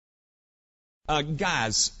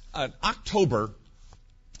Guys, October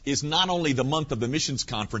is not only the month of the missions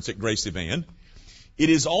conference at Grace Evan, it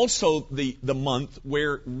is also the month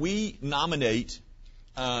where we nominate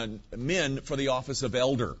men for the office of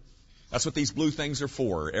elder. That's what these blue things are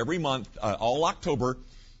for. Every month, all October,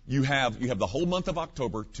 you have the whole month of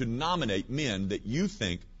October to nominate men that you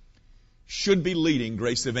think should be leading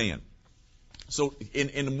Grace Evan. So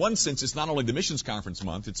in one sense, it's not only the missions conference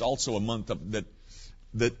month, it's also a month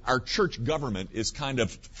that our church government is kind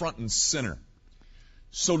of front and center.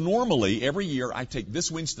 So normally, every year, I take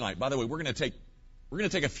this Wednesday night. By the way, we're going to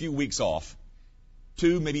take a few weeks off,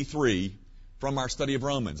 2, maybe 3, from our study of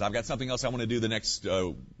Romans. I've got something else I want to do the next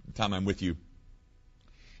time I'm with you.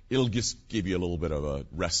 It'll just give you a little bit of a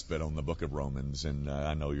respite on the book of Romans, and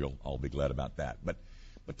I know you'll all be glad about that. But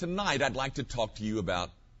tonight, I'd like to talk to you about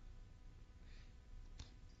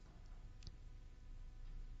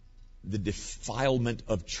the defilement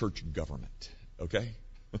of church government. Okay?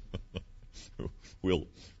 We'll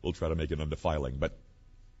try to make it undefiling. But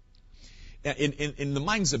in the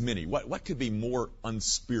minds of many, what could be more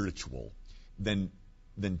unspiritual than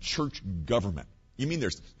church government? You mean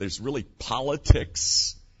there's really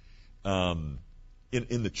politics in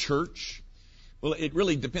the church? Well, it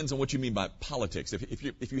really depends on what you mean by politics.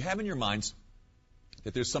 If you have in your minds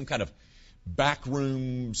that there's some kind of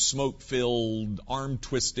backroom, smoke-filled,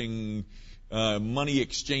 arm-twisting,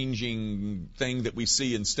 money-exchanging thing that we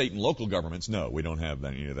see in state and local governments, no, we don't have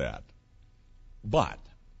any of that. But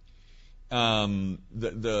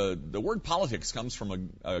the word politics comes from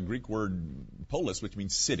a Greek word polis, which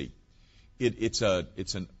means city. It's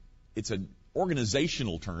an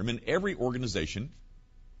organizational term, and every organization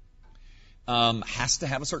has to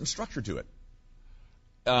have a certain structure to it.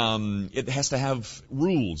 It has to have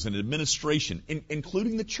rules and administration,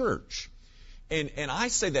 including the church. And I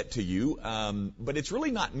say that to you, but it's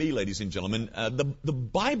really not me, ladies and gentlemen. The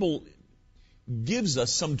Bible gives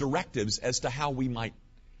us some directives as to how we might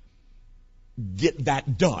get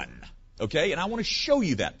that done. Okay? And I want to show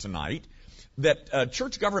you that tonight, that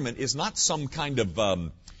church government is not some kind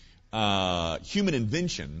of human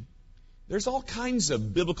invention. There's all kinds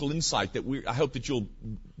of biblical insight that I hope that you'll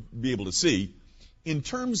be able to see in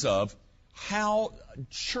terms of how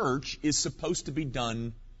church is supposed to be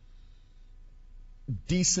done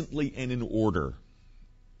decently and in order.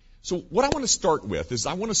 So what I want to start with is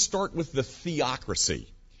I want to start with the theocracy.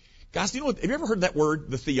 Guys, have you ever heard that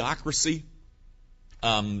word, the theocracy?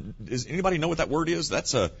 Does anybody know what that word is?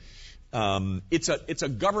 That's it's a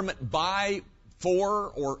government by,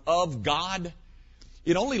 for, or of God.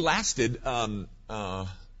 It only lasted, how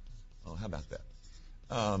about that?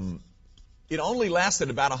 It only lasted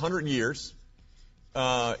about 100 years.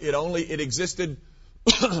 It existed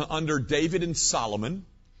under David and Solomon,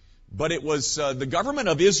 but it was the government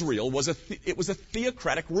of Israel was a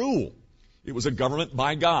theocratic rule. It was a government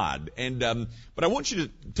by God. And but I want you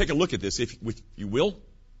to take a look at this, if you will.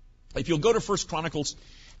 If you'll go to 1 Chronicles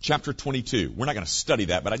chapter 22. We're not going to study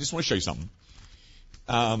that, but I just want to show you something.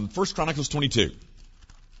 1 Chronicles 22.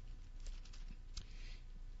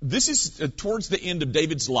 This is towards the end of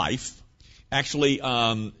David's life. Actually,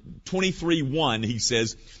 23:1, he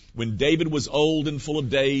says, when David was old and full of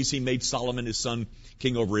days, he made Solomon his son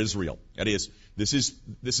king over Israel. That is, this is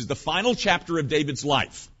the final chapter of David's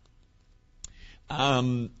life.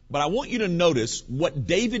 But I want you to notice what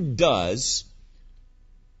David does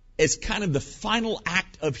as kind of the final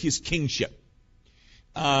act of his kingship.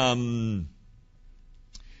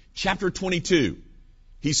 Chapter 22,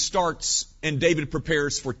 he starts and David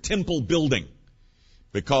prepares for temple building,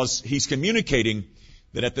 because he's communicating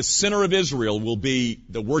that at the center of Israel will be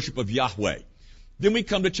the worship of Yahweh. Then we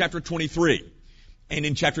come to chapter 23. And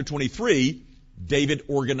in chapter 23, David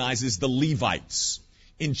organizes the Levites.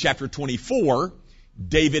 In chapter 24,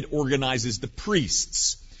 David organizes the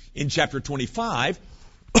priests. In chapter 25,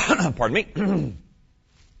 pardon me,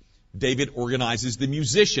 David organizes the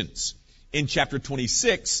musicians. In chapter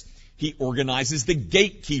 26, he organizes the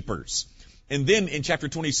gatekeepers. And then in chapter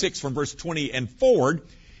 26, from verse 20 and forward,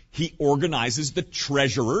 he organizes the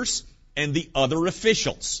treasurers and the other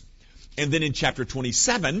officials. And then in chapter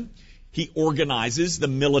 27, he organizes the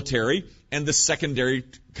military and the secondary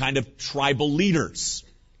kind of tribal leaders.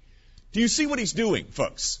 Do you see what he's doing,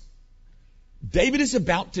 folks? David is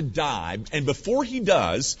about to die, and before he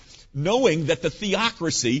does, knowing that the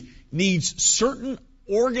theocracy needs certain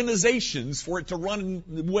organizations for it to run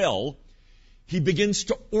well, he begins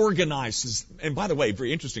to organize. And by the way,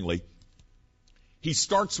 very interestingly, he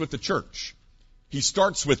starts with the church. He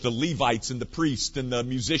starts with the Levites and the priests and the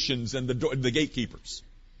musicians and the gatekeepers.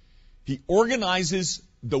 He organizes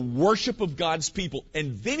the worship of God's people,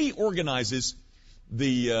 and then he organizes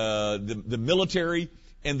the military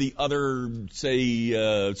and the other,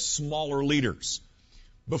 say, smaller leaders.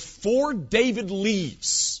 Before David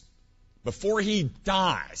leaves, before he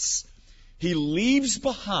dies, he leaves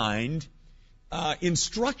behind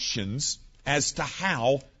instructions as to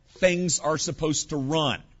how things are supposed to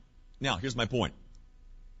run. Now, here's my point.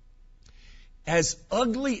 As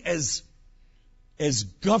ugly as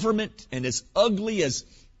government and as ugly as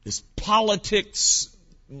politics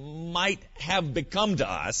might have become to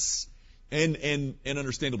us, and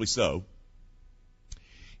understandably so,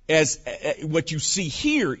 as what you see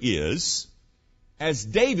here is, as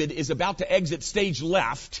David is about to exit stage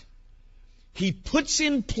left, he puts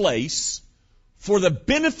in place, for the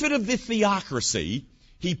benefit of the theocracy,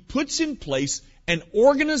 he puts in place an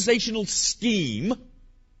organizational scheme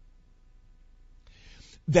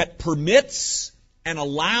that permits and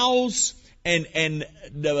allows and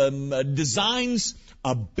designs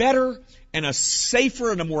a better and a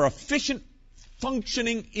safer and a more efficient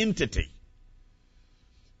functioning entity.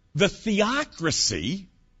 The theocracy,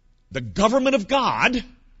 the government of God,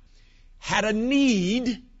 had a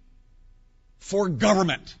need for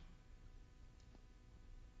government.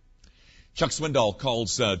 Chuck Swindoll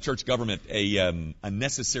calls church government a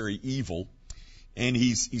necessary evil, and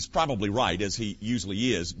he's probably right, as he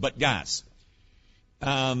usually is. But guys,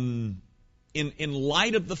 in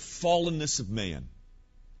light of the fallenness of man,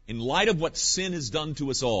 in light of what sin has done to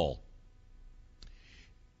us all,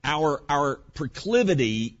 our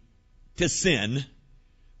proclivity to sin,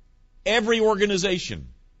 every organization,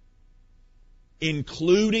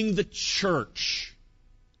 including the church,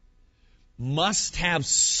 must have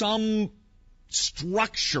some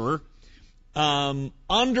structure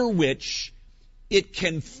under which it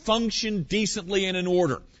can function decently and in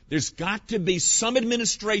order. There's got to be some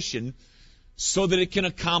administration so that it can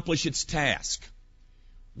accomplish its task.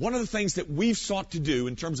 One of the things that we've sought to do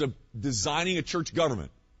in terms of designing a church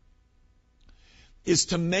government is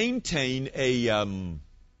to maintain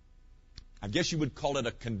I guess you would call it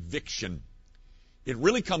a conviction. It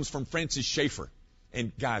really comes from Francis Schaeffer.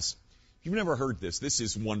 And guys, if you've never heard this, this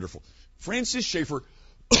is wonderful. Francis Schaeffer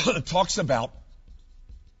talks about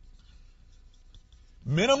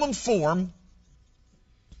minimum form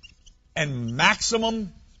and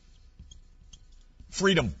maximum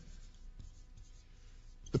freedom.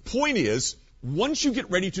 The point is, once you get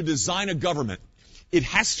ready to design a government, it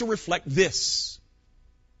has to reflect this.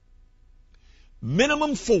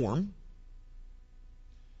 Minimum form,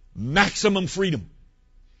 maximum freedom.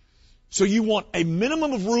 So you want a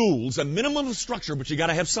minimum of rules, a minimum of structure, but you got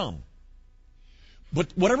to have some. But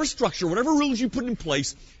whatever structure, whatever rules you put in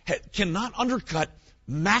place cannot undercut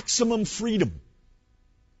maximum freedom.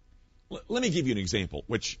 Let me give you an example,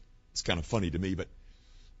 which is kind of funny to me, but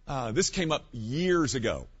this came up years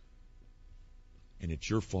ago, and it's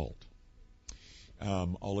your fault.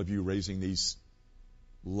 All of you raising these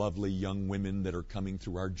lovely young women that are coming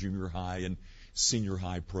through our junior high and senior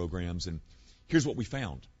high programs, and here's what we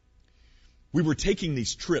found. We were taking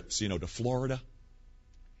these trips, to Florida,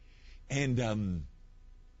 and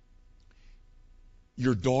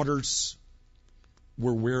your daughters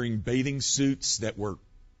were wearing bathing suits that were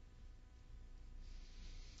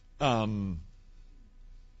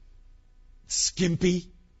skimpy.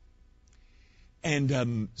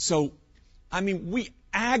 And we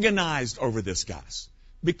agonized over this, guys,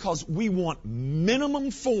 because we want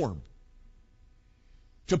minimum form.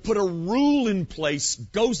 To put a rule in place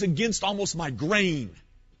goes against almost my grain.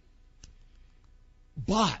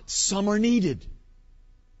 But some are needed.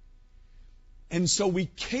 And so we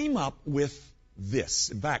came up with this.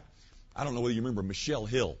 In fact, I don't know whether you remember Michelle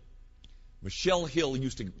Hill. Michelle Hill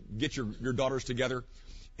used to get your daughters together,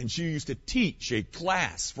 and she used to teach a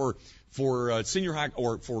class for senior high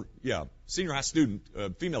student,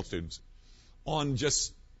 female students, on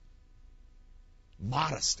just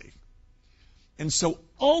modesty. And so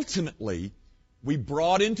ultimately, we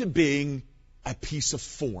brought into being a piece of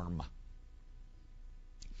form.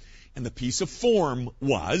 And the piece of form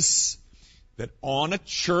was that on a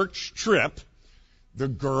church trip, the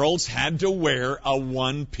girls had to wear a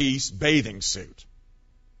one-piece bathing suit.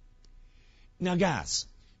 Now, guys,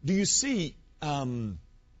 do you see, I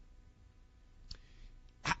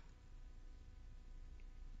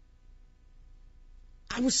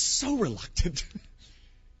was so reluctant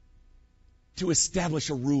to establish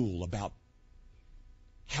a rule about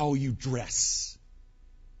how you dress.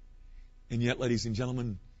 And yet, ladies and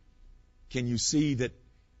gentlemen, can you see that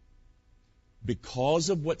because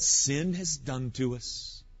of what sin has done to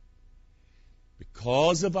us,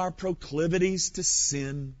 because of our proclivities to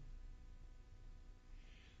sin,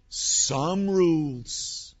 some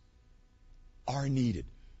rules are needed.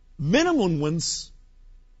 Minimum ones,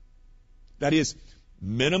 that is,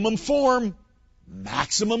 minimum form,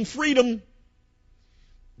 maximum freedom,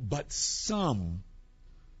 but some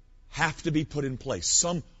have to be put in place.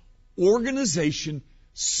 Some organization,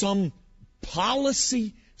 some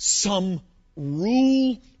policy, some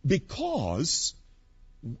rule, because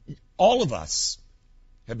all of us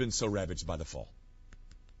have been so ravaged by the fall.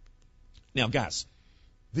 Now, guys,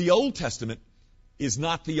 the Old Testament is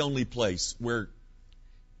not the only place where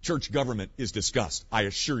church government is discussed. I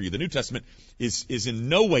assure you, the New Testament is in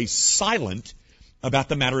no way silent about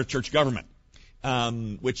the matter of church government,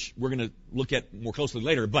 which we're going to look at more closely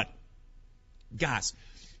later. But, guys,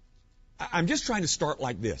 I'm just trying to start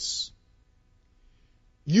like this.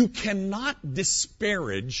 You cannot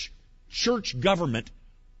disparage church government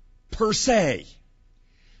per se.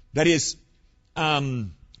 That is,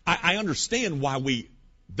 I understand why we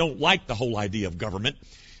don't like the whole idea of government,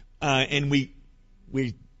 and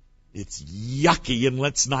it's yucky, and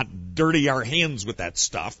let's not dirty our hands with that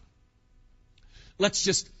stuff. Let's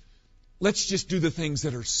just do the things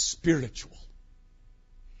that are spiritual.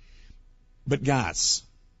 But guys,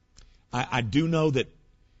 I do know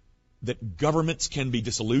that governments can be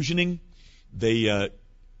disillusioning,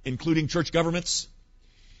 including church governments.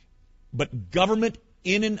 But government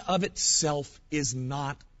in and of itself is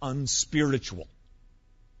not unspiritual.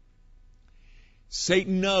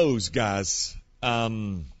 Satan knows, guys,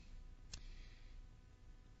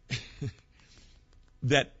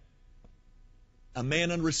 that a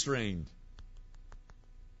man unrestrained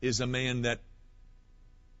is a man that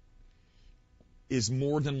is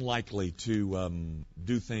more than likely to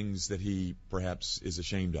do things that he perhaps is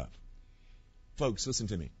ashamed of. Folks, listen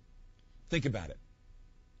to me. Think about it.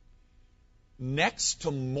 Next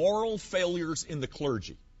to moral failures in the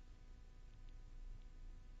clergy,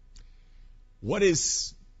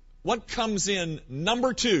 what comes in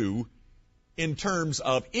number 2 in terms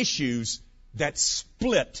of issues that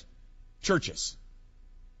split churches?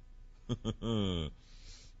 It's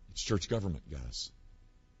church government, guys.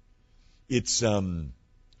 It's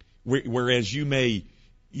whereas you may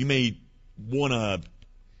want to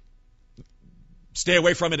stay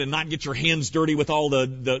away from it and not get your hands dirty with all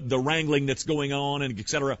the wrangling that's going on, and et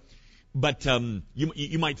cetera. But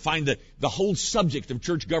you might find the whole subject of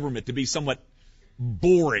church government to be somewhat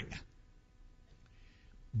boring.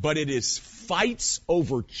 But it is fights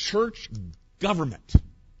over church government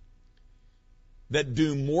that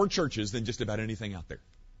doom more churches than just about anything out there.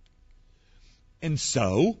 And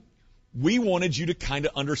so, we wanted you to kind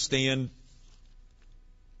of understand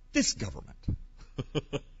this government.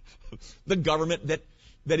 The government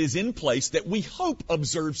that is in place that we hope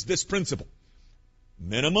observes this principle.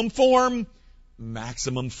 Minimum form,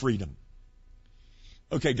 maximum freedom.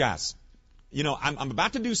 Okay, guys, I'm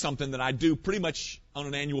about to do something that I do pretty much on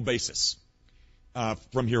an annual basis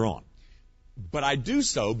from here on. But I do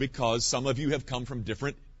so because some of you have come from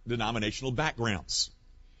different denominational backgrounds.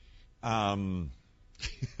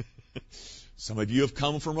 Some of you have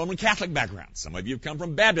come from Roman Catholic backgrounds. Some of you have come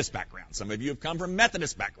from Baptist backgrounds. Some of you have come from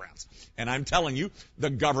Methodist backgrounds. And I'm telling you, the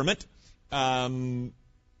government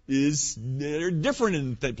they're different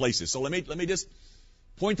in places. So let me just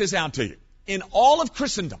point this out to you. In all of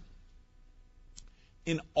Christendom,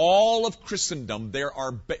 there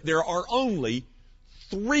are only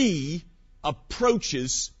 3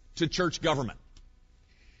 approaches to church government.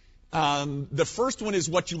 The first one is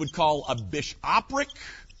what you would call a bishopric,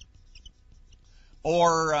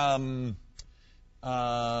 or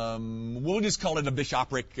we'll just call it a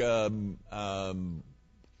bishopric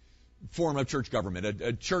form of church government,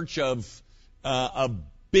 a church of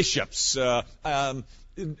bishops.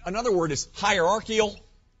 Another word is hierarchical.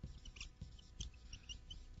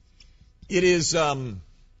 It is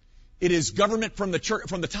government from the church,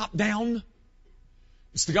 from the top down.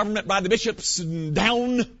 It's the government by the bishops and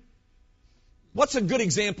down. What's a good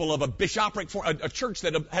example of a bishopric for a church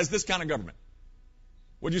that has this kind of government?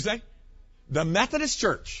 What'd you say? The Methodist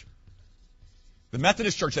Church. The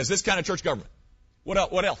Methodist Church has this kind of church government.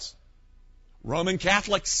 What else? Roman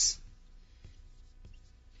Catholics.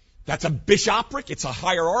 That's a bishopric. It's a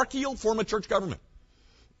hierarchical form of church government.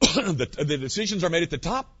 The decisions are made at the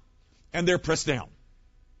top, and they're pressed down.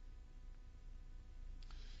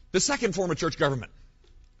 The second form of church government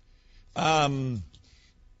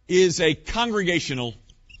is a congregational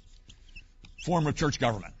form of church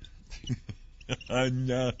government.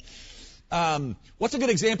 And, what's a good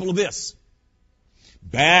example of this?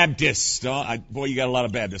 Baptist. Boy, you got a lot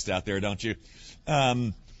of Baptists out there, don't you?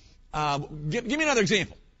 Give me another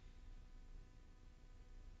example.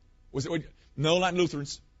 No, not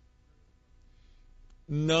Lutherans.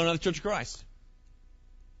 No, not the Church of Christ.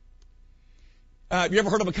 Have you ever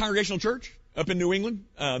heard of a congregational church up in New England?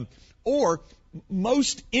 Or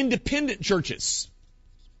most independent churches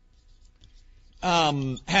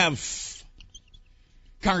have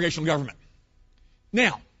congregational government.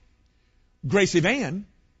 Now, Grace Evan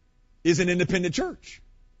is an independent church.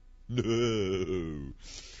 No.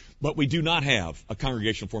 But we do not have a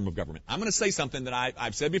congregational form of government. I'm going to say something that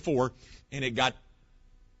I've said before, and it got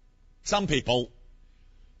some people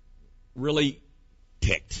really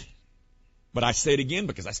ticked. But I say it again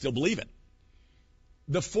because I still believe it.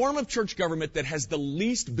 The form of church government that has the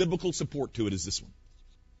least biblical support to it is this one.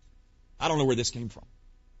 I don't know where this came from.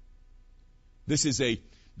 This is a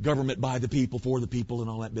government by the people, for the people, and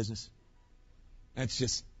all that business. That's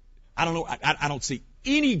just, I don't know, I don't see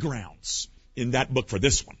any grounds in that book for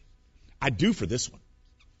this one. I do for this one.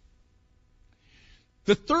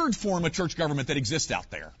 The third form of church government that exists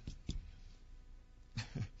out there,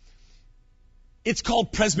 it's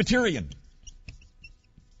called Presbyterian.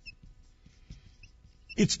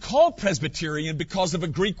 It's called Presbyterian because of a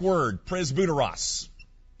Greek word, presbyteros.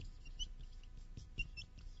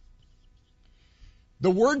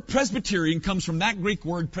 The word Presbyterian comes from that Greek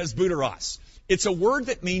word presbyteros. It's a word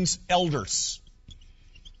that means elders.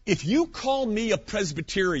 If you call me a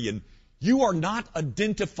Presbyterian, you are not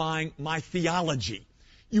identifying my theology.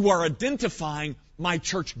 You are identifying my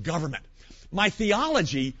church government. My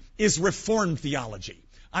theology is Reformed theology.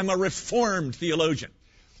 I'm a Reformed theologian.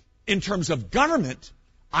 In terms of government,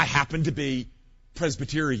 I happen to be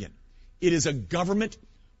Presbyterian. It is a government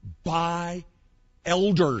by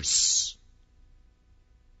elders.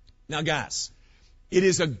 Now, guys, it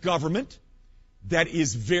is a government that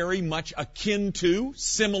is very much akin to,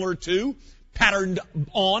 similar to, patterned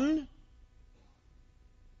on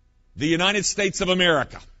the United States of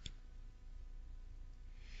America.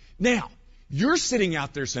 Now, you're sitting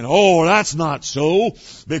out there saying, oh, that's not so,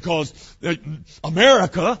 because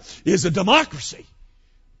America is a democracy.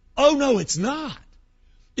 Oh, no, it's not.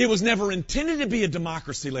 It was never intended to be a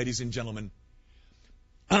democracy, ladies and gentlemen.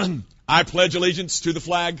 I pledge allegiance to the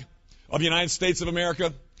flag of the United States of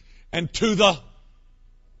America and to the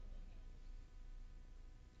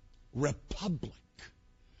republic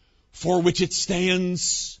for which it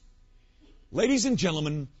stands. Ladies and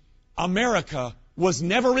gentlemen, America was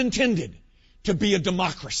never intended to be a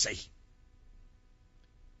democracy.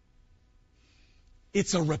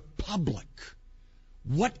 It's a republic.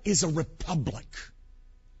 What is a republic?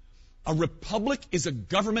 A republic is a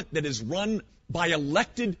government that is run by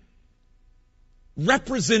elected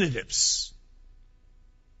representatives.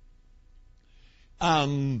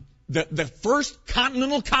 The first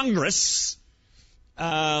Continental Congress,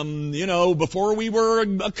 before we were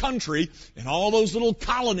a country, and all those little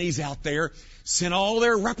colonies out there sent all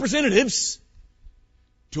their representatives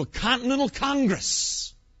to a Continental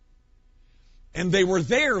Congress. And they were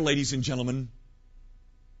there, ladies and gentlemen,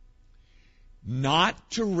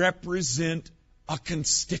 not to represent a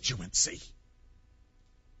constituency.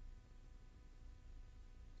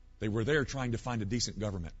 They were there trying to find a decent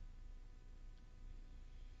government.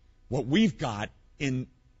 What we've got in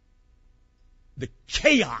the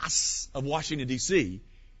chaos of Washington, D.C.,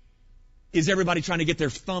 is everybody trying to get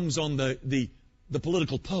their thumbs on the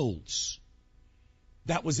political polls.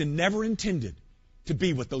 That was never intended to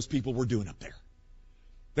be what those people were doing up there.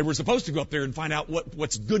 They were supposed to go up there and find out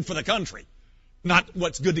what's good for the country, not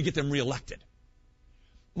what's good to get them reelected.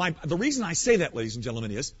 The reason I say that, ladies and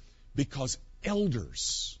gentlemen, is because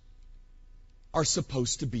elders are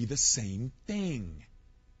supposed to be the same thing.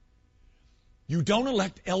 You don't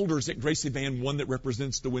elect elders at Grace Evan, one that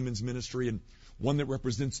represents the women's ministry and one that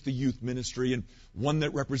represents the youth ministry and one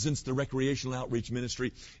that represents the recreational outreach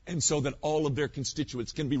ministry, and so that all of their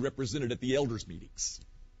constituents can be represented at the elders' meetings.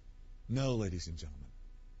 No, ladies and gentlemen.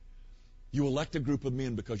 You elect a group of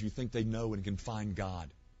men because you think they know and can find God,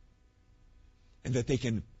 and that they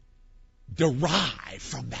can derive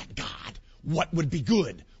from that God what would be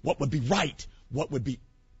good, what would be right, what would be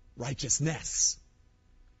righteousness.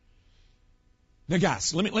 Now,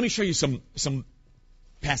 guys, let me show you some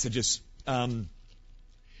passages. The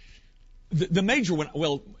major one,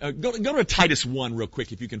 go to Titus 1 real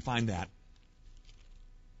quick if you can find that.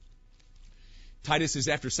 Titus is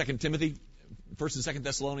after 2 Timothy, 1 and 2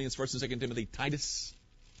 Thessalonians, 1 and 2 Timothy, Titus.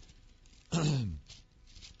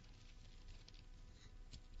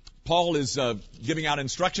 Paul is giving out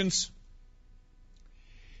instructions.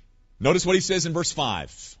 Notice what he says in verse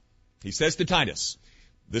 5. He says to Titus,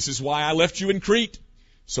 "This is why I left you in Crete,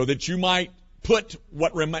 so that you might put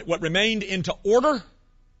what remained into order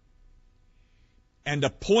and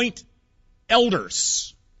appoint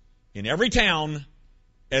elders in every town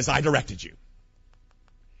as I directed you.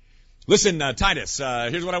 Listen, Titus,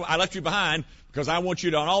 here's what I left you behind, because I want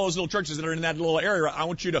you to, on all those little churches that are in that little area, I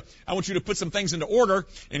want you to put some things into order,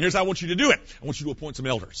 and here's how I want you to do it. I want you to appoint some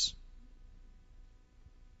elders.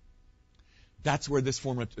 That's where this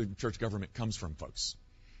form of church government comes from, folks.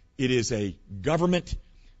 It is a government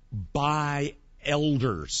by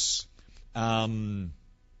elders. Now,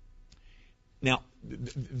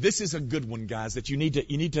 this is a good one, guys, that you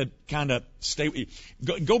need to kind of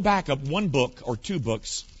go back up one book or two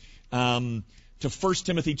books to 1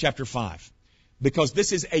 Timothy chapter 5, because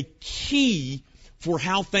this is a key for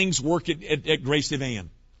how things work at Grace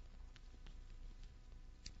Divan.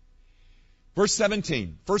 Verse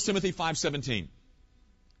 17, 1 Timothy 5:17.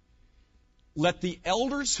 Let the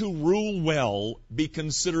elders who rule well be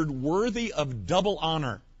considered worthy of double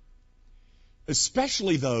honor,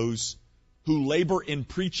 especially those who labor in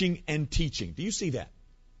preaching and teaching. Do you see that?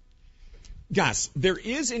 Guys, there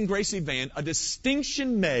is in Grace Van a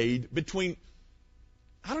distinction made between,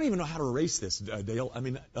 I don't even know how to erase this, Dale. I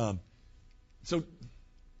mean, so,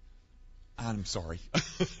 I'm sorry.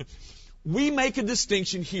 We make a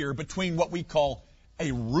distinction here between what we call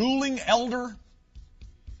a ruling elder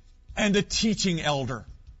and a teaching elder.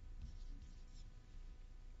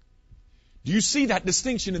 Do you see that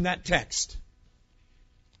distinction in that text?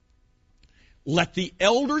 Let the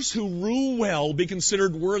elders who rule well be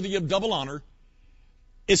considered worthy of double honor,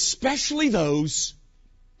 especially those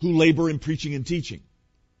who labor in preaching and teaching.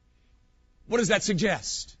 What does that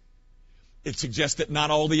suggest? It suggests that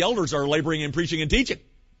not all the elders are laboring in preaching and teaching,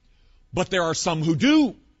 but there are some who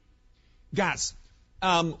do. Guys,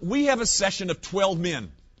 we have a session of 12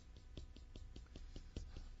 men.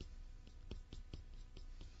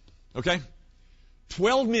 Okay?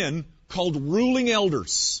 12 men called ruling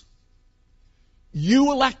elders.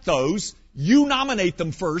 You elect those, you nominate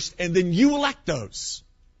them first, and then you elect those.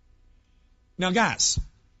 Now, guys,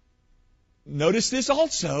 notice this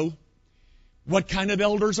also. What kind of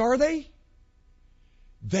elders are they?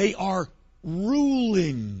 They are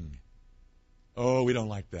ruling. Oh, we don't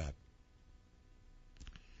like that.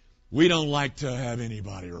 We don't like to have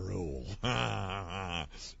anybody rule.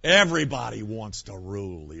 Everybody wants to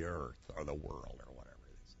rule the earth or the world or whatever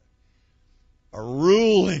it is. A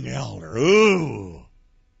ruling elder. Ooh.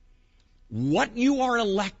 What you are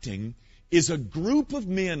electing is a group of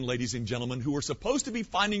men, ladies and gentlemen, who are supposed to be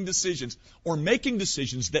finding decisions or making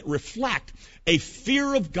decisions that reflect a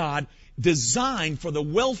fear of God designed for the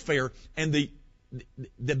welfare and the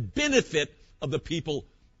benefit of the people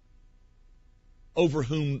over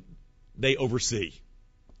whom they oversee.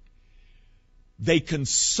 They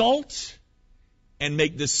consult and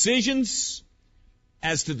make decisions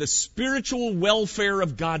as to the spiritual welfare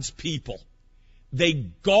of God's people. They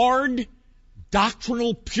guard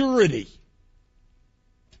doctrinal purity.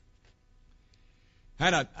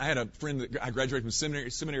 I had a friend that I graduated from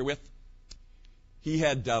seminary with. He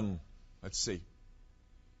had,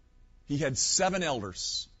 he had 7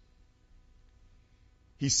 elders.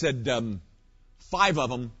 He said 5 of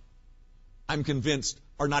them, I'm convinced,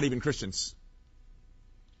 are not even Christians.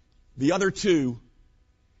 The other 2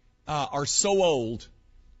 are so old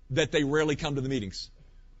that they rarely come to the meetings.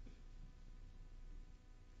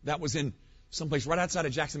 That was in someplace right outside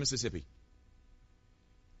of Jackson, Mississippi.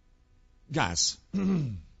 Guys,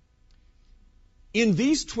 in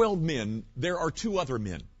these 12 men, there are 2 other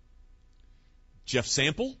men. Jeff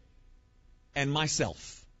Sample and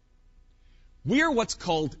myself. We are what's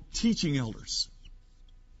called teaching elders.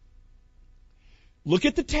 Look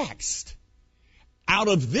at the text. Out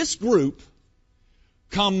of this group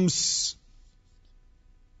comes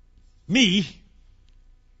me,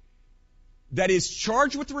 that is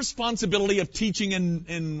charged with the responsibility of teaching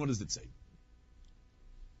and what does it say?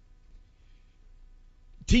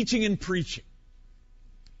 Teaching and preaching.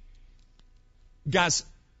 Guys,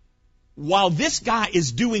 while this guy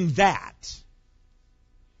is doing that,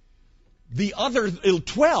 the other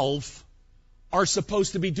 12 are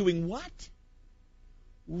supposed to be doing what?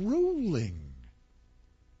 Ruling.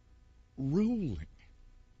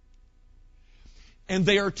 And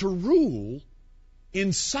they are to rule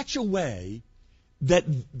in such a way that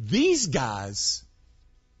these guys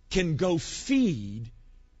can go feed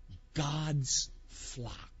God's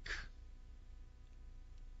flock.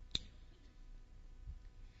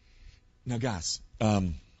 Now, guys,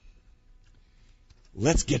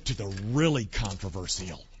 let's get to the really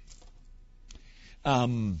controversial.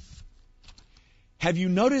 Have you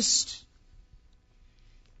noticed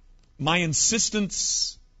my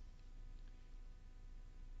insistence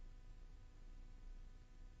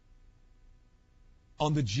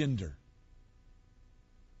on the gender?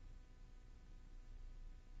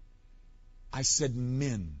 I said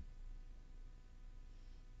men.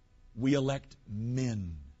 We elect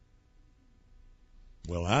men.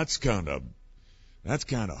 Well, that's kind of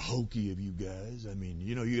hokey of you guys. I mean,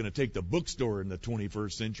 you're going to take the bookstore in the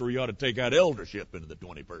 21st century. You ought to take out eldership into the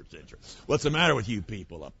 21st century. What's the matter with you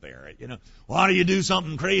people up there? Why do you do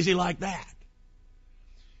something crazy like that?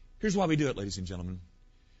 Here's why we do it, ladies and gentlemen.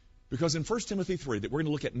 Because in 1 Timothy 3, that we're going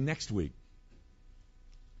to look at next week,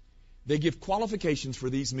 they give qualifications for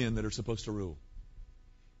these men that are supposed to rule.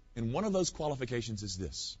 And one of those qualifications is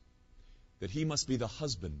this, that he must be the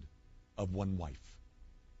husband of one wife.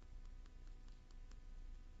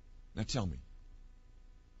 Now tell me,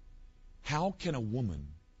 how can a woman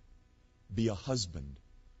be a husband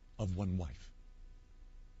of one wife?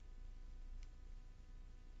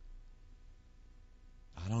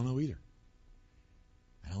 I don't know either.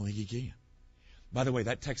 I don't think you can. By the way,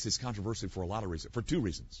 that text is controversial for a lot of reasons, for two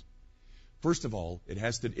reasons. First of all,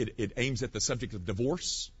 it aims at the subject of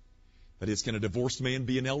divorce. That is, can a divorced man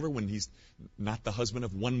be an elder when he's not the husband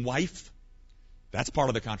of one wife? That's part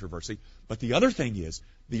of the controversy. But the other thing is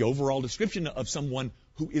the overall description of someone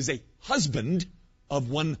who is a husband of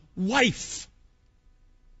one wife.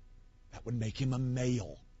 That would make him a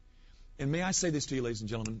male. And may I say this to you, ladies and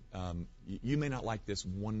gentlemen, you may not like this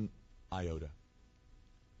one iota.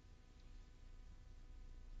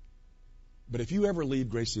 But if you ever leave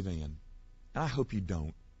Gracie Van, and I hope you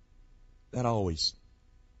don't, that always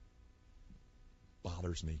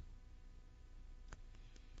bothers me.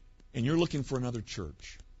 And you're looking for another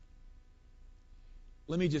church.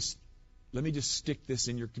 Let me just stick this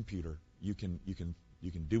in your computer. You can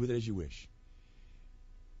do with it as you wish.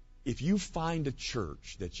 If you find a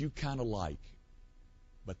church that you kind of like,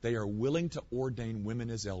 but they are willing to ordain women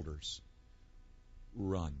as elders,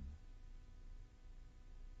 run.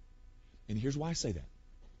 And here's why I say that.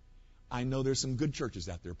 I know there's some good churches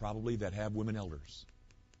out there probably that have women elders.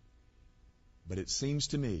 But it seems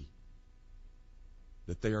to me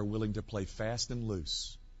that they are willing to play fast and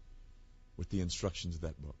loose with the instructions of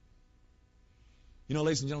that book.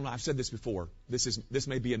 Ladies and gentlemen, I've said this before. This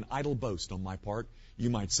may be an idle boast on my part. You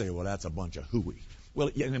might say, well, that's a bunch of hooey. Well,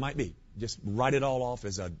 yeah, it might be. Just write it all off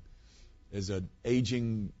as a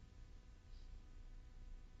aging,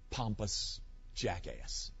 pompous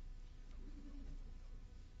jackass.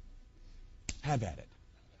 Have at it.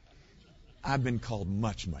 I've been called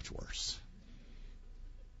much, much worse.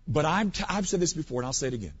 But I've said this before, and I'll say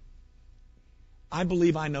it again. I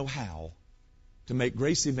believe I know how to make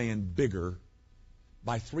Gracie Van bigger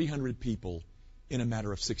by 300 people in a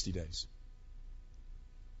matter of 60 days.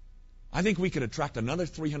 I think we could attract another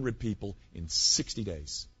 300 people in 60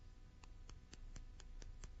 days.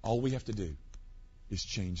 All we have to do is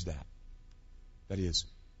change that. That is,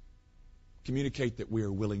 communicate that we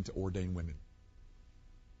are willing to ordain women.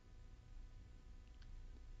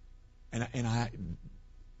 And I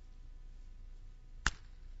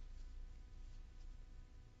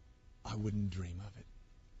wouldn't dream of it.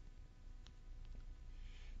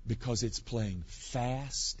 Because it's playing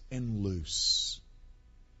fast and loose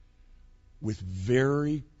with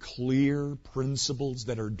very clear principles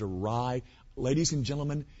that are derived. Ladies and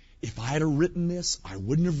gentlemen, if I had written this, I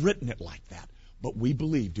wouldn't have written it like that. But we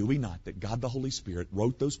believe, do we not, that God the Holy Spirit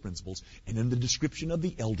wrote those principles, and in the description of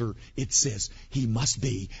the elder, it says he must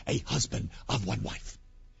be a husband of one wife.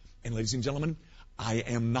 And ladies and gentlemen, I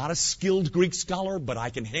am not a skilled Greek scholar, but I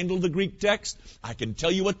can handle the Greek text. I can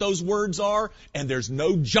tell you what those words are, and there's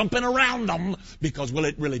no jumping around them because, well,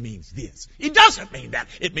 it really means this. It doesn't mean that.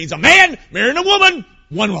 It means a man marrying a woman,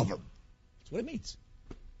 one of them. That's what it means.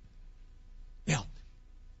 Now,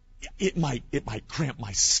 it might cramp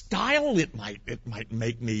my style. It might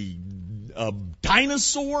make me a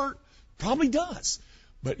dinosaur. Probably does.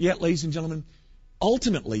 But yet, ladies and gentlemen,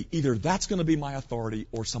 ultimately, either that's going to be my authority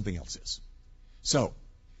or something else is. So,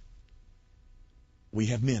 we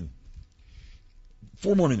have men.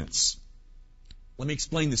 4 more minutes. Let me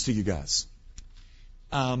explain this to you guys.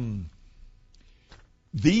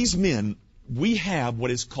 These men, we have what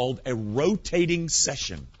is called a rotating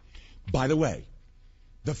session. By the way,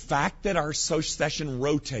 the fact that our session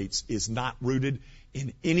rotates is not rooted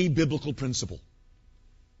in any biblical principle.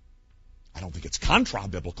 I don't think it's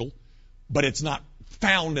contra-biblical, but it's not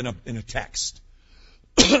found in a text.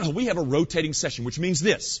 We have a rotating session, which means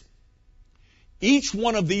this. Each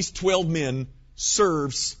one of these 12 men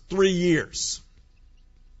serves 3 years.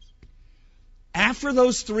 After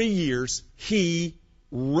those 3 years, he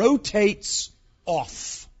rotates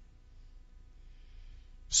off.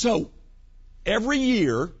 So, every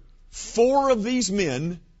year, 4 of these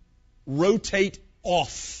men rotate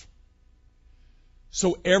off.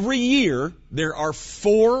 So every year, there are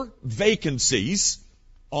 4 vacancies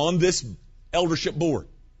on this eldership board.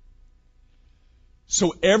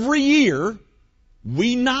 So every year,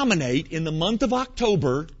 we nominate in the month of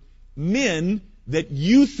October men that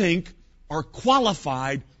you think are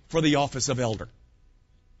qualified for the office of elder.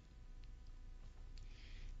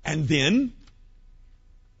 And then,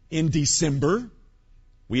 in December,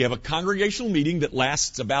 we have a congregational meeting that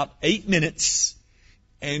lasts about 8 minutes,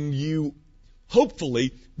 and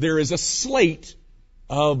hopefully, there is a slate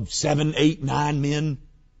of 7, 8, 9 men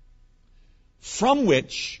from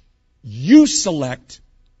which you select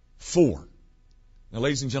 4. Now,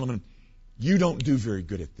 ladies and gentlemen, you don't do very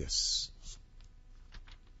good at this.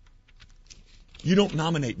 You don't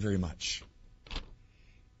nominate very much.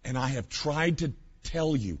 And I have tried to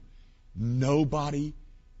tell you,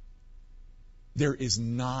 there is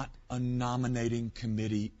not a nominating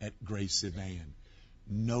committee at Grace Evan.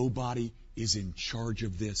 Nobody is in charge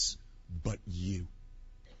of this but you.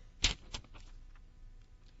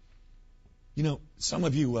 You know, some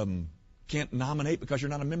of you can't nominate because you're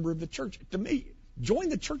not a member of the church. To me, join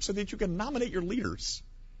the church so that you can nominate your leaders.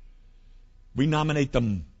 We nominate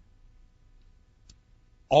them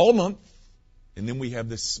all month, and then we have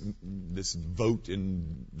this vote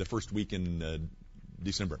in the first week in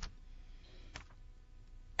December.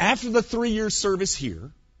 After the 3-year service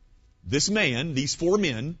here, these 4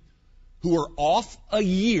 men, who are off a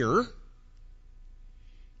year,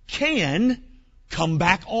 can come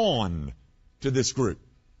back on to this group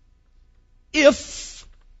if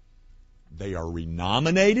they are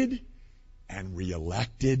renominated and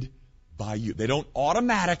reelected by you. They don't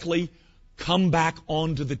automatically come back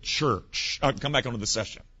onto the church, come back onto the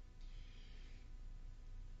session.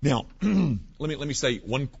 Now, let me say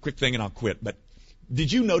one quick thing and I'll quit. But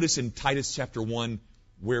did you notice in Titus chapter 1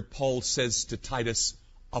 where Paul says to Titus,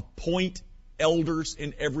 appoint elders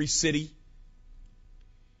in every city?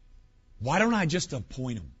 Why don't I just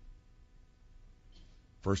appoint them?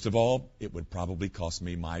 First of all, it would probably cost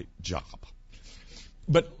me my job.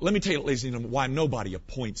 But let me tell you, ladies and gentlemen, why nobody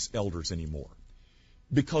appoints elders anymore.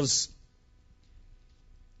 Because,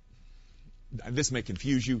 this may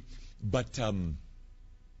confuse you, but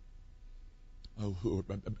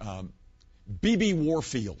B.B.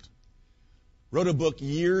 Warfield wrote a book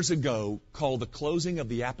years ago called The Closing of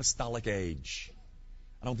the Apostolic Age.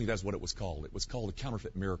 I don't think that's what it was called. It was called The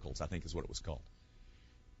Counterfeit Miracles, I think is what it was called.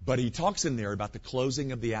 But he talks in there about the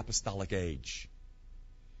closing of the apostolic age.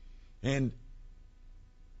 And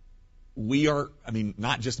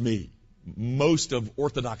not just me, most of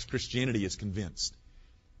Orthodox Christianity is convinced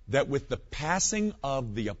that with the passing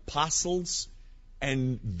of the apostles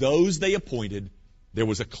and those they appointed, there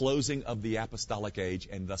was a closing of the apostolic age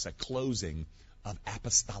and thus a closing of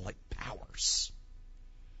apostolic powers.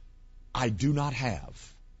 I do not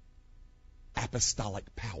have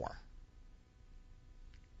apostolic power.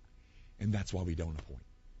 And that's why we don't appoint.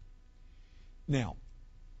 Now,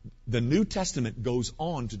 the New Testament goes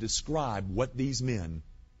on to describe what these men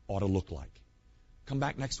ought to look like. Come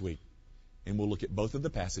back next week, and we'll look at both of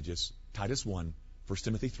the passages, Titus 1, 1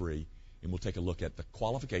 Timothy 3, and we'll take a look at the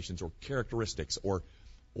qualifications or characteristics or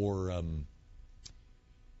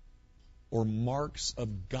marks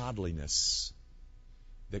of godliness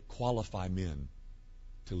that qualify men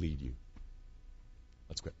to lead you.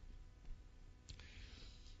 Let's quit.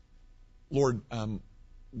 Lord,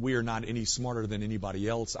 we are not any smarter than anybody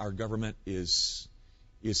else. Our government is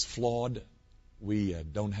flawed. We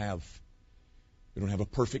don't have a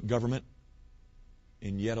perfect government,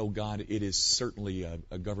 and yet, oh God, it is certainly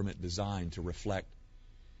a government designed to reflect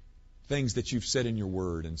things that you've said in your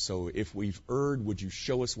word. And so, if we've erred, would you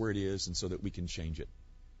show us where it is, and so that we can change it?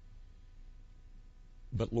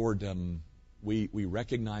 But Lord, we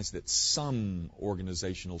recognize that some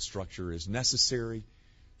organizational structure is necessary.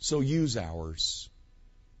 So use ours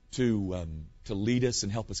to lead us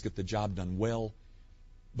and help us get the job done well.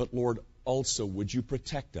 But Lord, also would you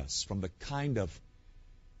protect us from the kind of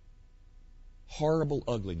horrible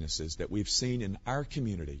uglinesses that we've seen in our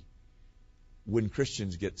community when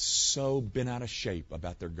Christians get so bent out of shape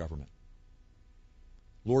about their government.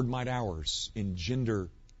 Lord, might ours engender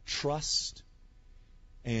trust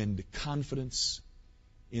and confidence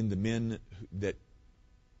in the men that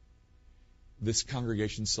this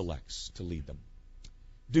congregation selects to lead them.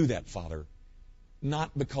 Do that, Father,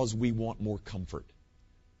 not because we want more comfort,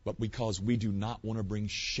 but because we do not want to bring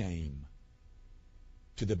shame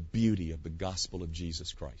to the beauty of the gospel of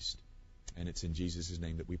Jesus Christ. And it's in Jesus'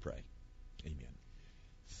 name that we pray. Amen.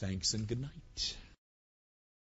 Thanks and good night.